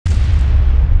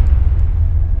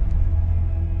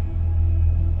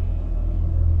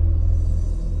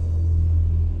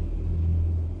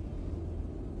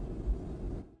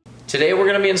Today we're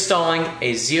going to be installing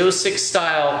a Z06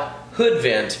 style hood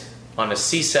vent on a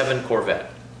C7 Corvette.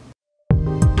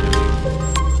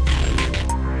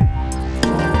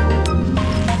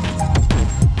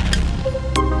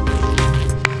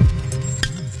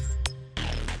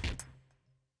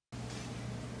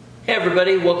 Hey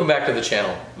everybody, welcome back to the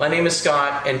channel. My name is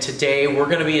Scott and today we're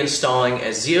going to be installing a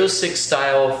Z06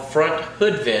 style front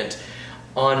hood vent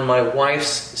on my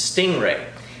wife's Stingray.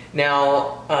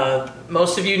 Now,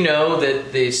 most of you know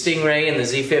that the Stingray and the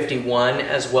Z51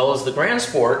 as well as the Grand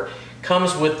Sport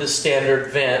comes with the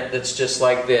standard vent that's just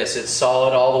like this. It's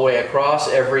solid all the way across.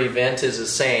 Every vent is the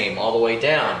same all the way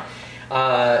down.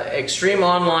 Extreme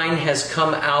Online has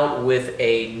come out with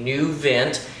a new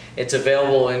vent. It's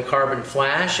available in carbon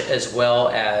flash as well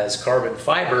as carbon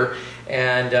fiber,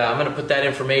 and I'm going to put that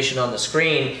information on the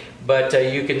screen, but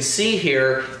you can see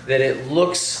here that it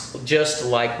looks just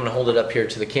like, I'm going to hold it up here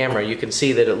to the camera, you can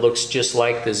see that it looks just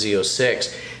like the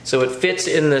Z06. So it fits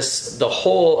in the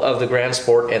whole of the Grand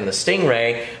Sport and the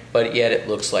Stingray, but yet it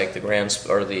looks like the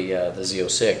the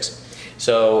Z06.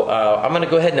 So I'm going to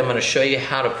go ahead and I'm going to show you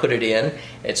how to put it in.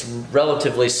 It's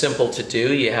relatively simple to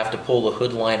do. You have to pull the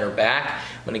hood liner back.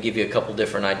 I'm going to give you a couple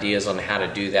different ideas on how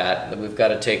to do that. We've got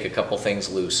to take a couple things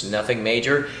loose. Nothing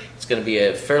major. It's going to be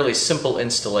a fairly simple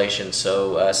installation.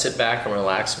 So sit back and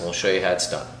relax and we'll show you how it's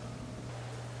done.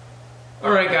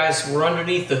 Alright guys, we're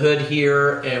underneath the hood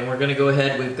here and we're going to go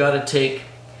ahead. We've got to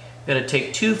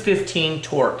take two 15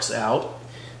 Torx out.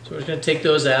 So we're just going to take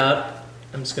those out.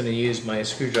 I'm just going to use my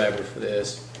screwdriver for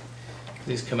this.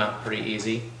 These come out pretty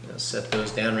easy. I'll set those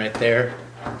down right there.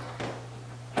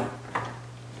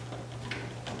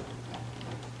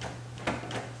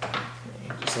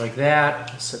 Just like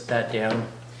that. Set that down.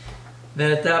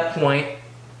 Then at that point,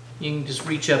 you can just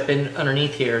reach up in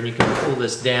underneath here and you can pull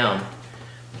this down.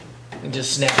 It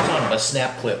just snaps on by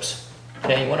snap clips.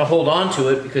 Okay, you want to hold on to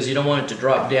it because you don't want it to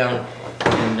drop down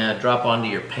and drop onto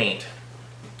your paint.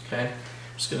 Okay.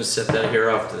 Just going to set that here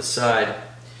off to the side.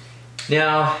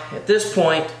 Now, at this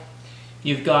point,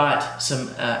 you've got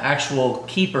some actual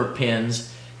keeper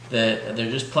pins that they're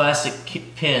just plastic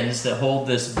pins that hold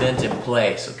this vent in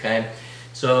place. Okay,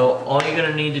 so all you're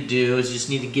going to need to do is you just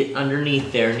need to get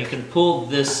underneath there, and you can pull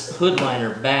this hood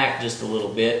liner back just a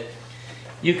little bit.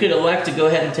 You could elect to go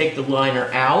ahead and take the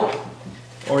liner out,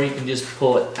 or you can just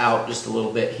pull it out just a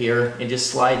little bit here. It just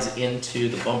slides into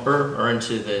the bumper or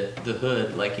into the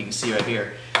hood like you can see right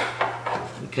here.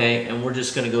 Okay, and we're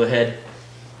just going to go ahead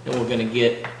and we're going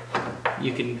to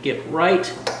you can get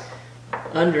right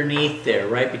underneath there,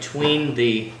 right between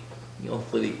the,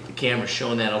 hopefully the camera's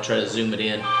showing that, I'll try to zoom it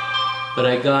in. But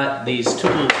I got these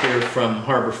tools here from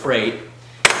Harbor Freight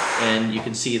and you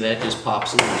can see that just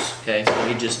pops loose. Okay, so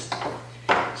you just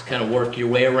kind of work your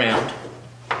way around.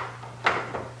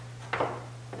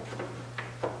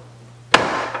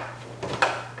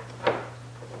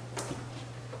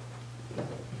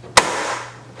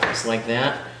 Just like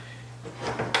that.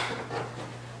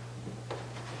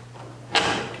 You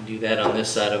can do that on this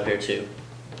side over here too.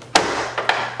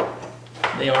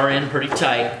 They are in pretty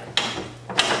tight.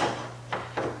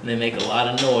 And they make a lot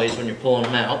of noise when you're pulling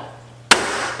them out.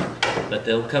 But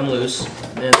they'll come loose.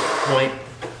 And at that point,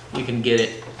 you can get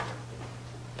it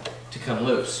to come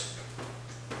loose.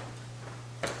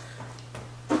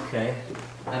 Okay.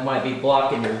 I might be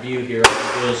blocking your view here. All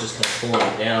I'm doing is just kind of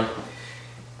pulling it down.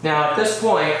 Now at this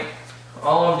point,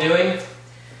 all I'm doing is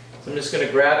I'm just going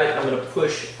to grab it, I'm going to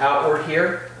push outward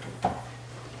here,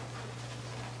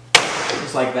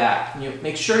 just like that. You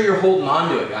make sure you're holding on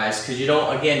to it, guys, because you don't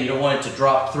want it to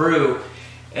drop through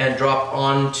and drop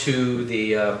onto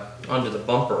the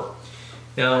bumper.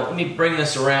 Now let me bring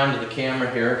this around to the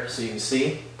camera here so you can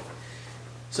see.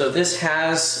 So this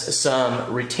has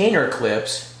some retainer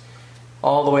clips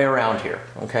all the way around here,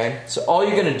 okay? So all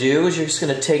you're going to do is you're just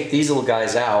going to take these little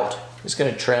guys out, just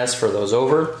going to transfer those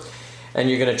over, and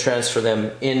you're going to transfer them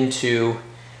into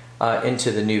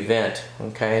the new vent,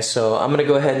 okay? So I'm going to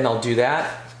go ahead and I'll do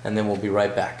that, and then we'll be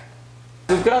right back.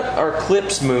 We've got our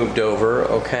clips moved over,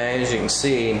 okay, as you can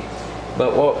see,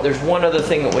 but there's one other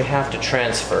thing that we have to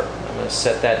transfer. I'm going to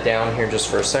set that down here just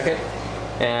for a second.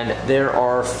 And there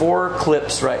are 4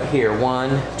 clips right here,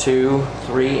 1, 2,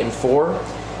 3, and 4.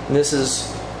 And this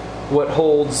is what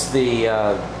holds the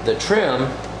trim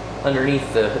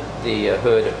underneath the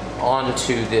hood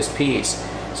onto this piece.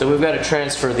 So we've got to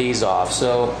transfer these off.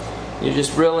 So you're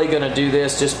just really going to do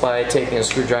this just by taking a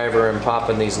screwdriver and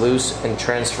popping these loose and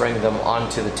transferring them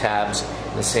onto the tabs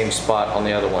in the same spot on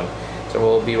the other one. So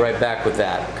we'll be right back with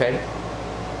that, okay?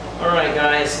 Alright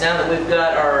guys, now that we've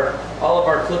got all of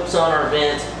our clips on our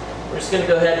vent, we're just going to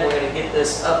go ahead and we're going to get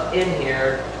this up in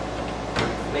here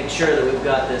make sure that we've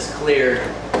got this cleared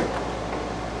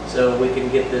so we can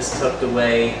get this tucked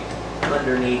away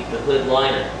underneath the hood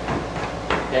liner.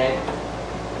 Okay?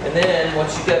 And then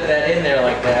once you got that in there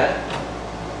like that,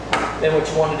 then what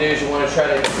you want to do is you want to try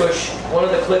to push one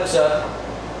of the clips up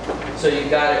so you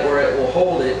got it where it will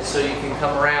hold it so you can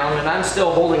come around. And I'm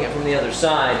still holding it from the other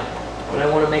side, but I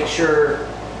want to make sure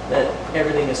that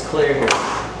everything is clear here.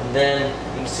 And then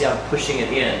you can see I'm pushing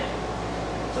it in.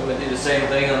 So I'm going to do the same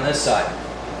thing on this side.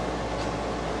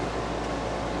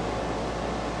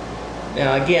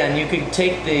 Now again, you could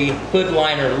take the hood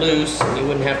liner loose and you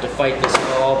wouldn't have to fight this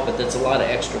at all, but that's a lot of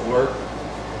extra work.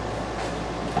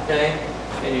 Okay?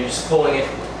 And you're just pulling it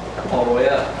all the way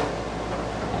up.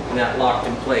 And that locked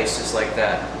in place just like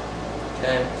that.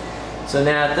 Okay? So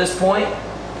now at this point,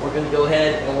 we're going to go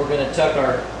ahead and we're going to tuck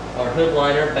our hood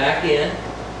liner back into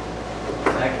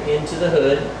the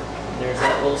hood. There's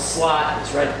that little slot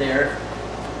that's right there.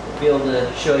 We'll be able to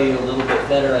show you a little bit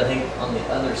better, I think, on the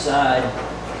other side.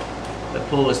 If I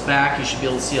pull this back, you should be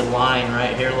able to see a line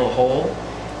right here, a little hole.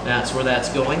 That's where that's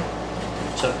going.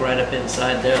 Tuck right up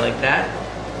inside there like that.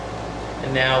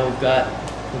 And now we've got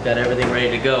everything ready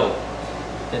to go.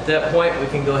 At that point, we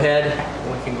can go ahead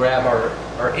and we can grab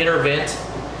our inner vent.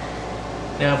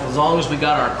 Now, as long as we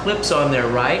got our clips on there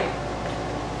right,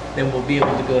 then we'll be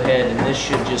able to go ahead and this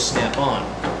should just snap on.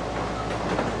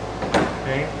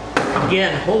 Okay?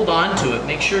 Again, hold on to it.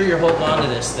 Make sure you're holding on to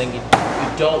this thing. You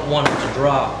don't want it to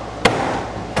drop.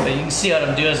 But you can see what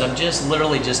I'm doing is I'm just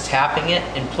literally just tapping it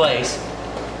in place.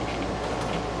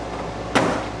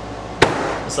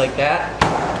 Just like that.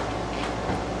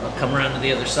 I'll come around to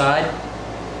the other side.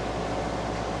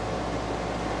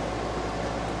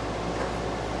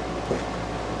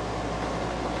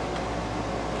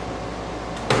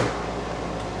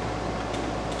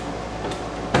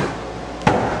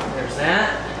 There's that.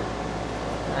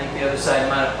 I think the other side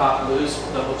might have popped loose.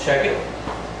 We'll double check it.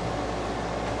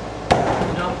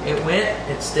 It went,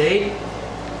 it stayed.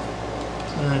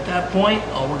 So at that point,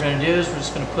 all we're going to do is we're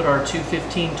just going to put our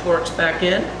 215 Torx back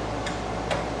in.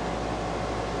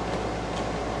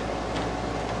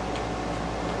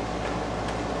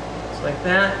 Just like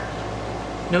that.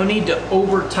 No need to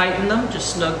over tighten them,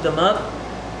 just snug them up.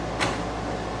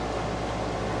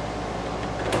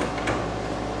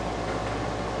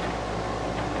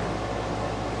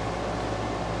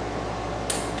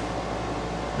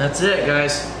 That's it,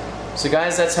 guys. So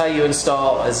guys, that's how you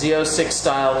install a Z06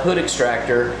 style hood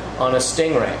extractor on a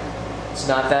Stingray. It's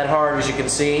not that hard, as you can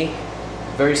see.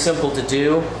 Very simple to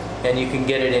do, and you can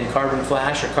get it in carbon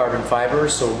flash or carbon fiber.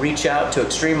 So reach out to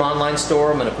Extreme Online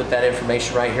Store. I'm going to put that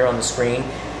information right here on the screen,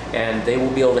 and they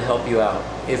will be able to help you out.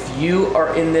 If you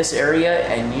are in this area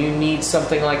and you need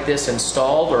something like this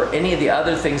installed, or any of the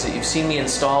other things that you've seen me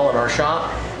install in our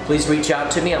shop, please reach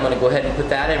out to me. I'm going to go ahead and put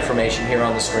that information here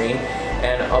on the screen,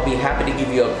 and I'll be happy to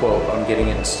give you a quote on getting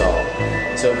it installed.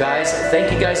 So guys,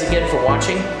 thank you guys again for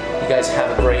watching. You guys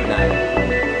have a great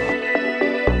night.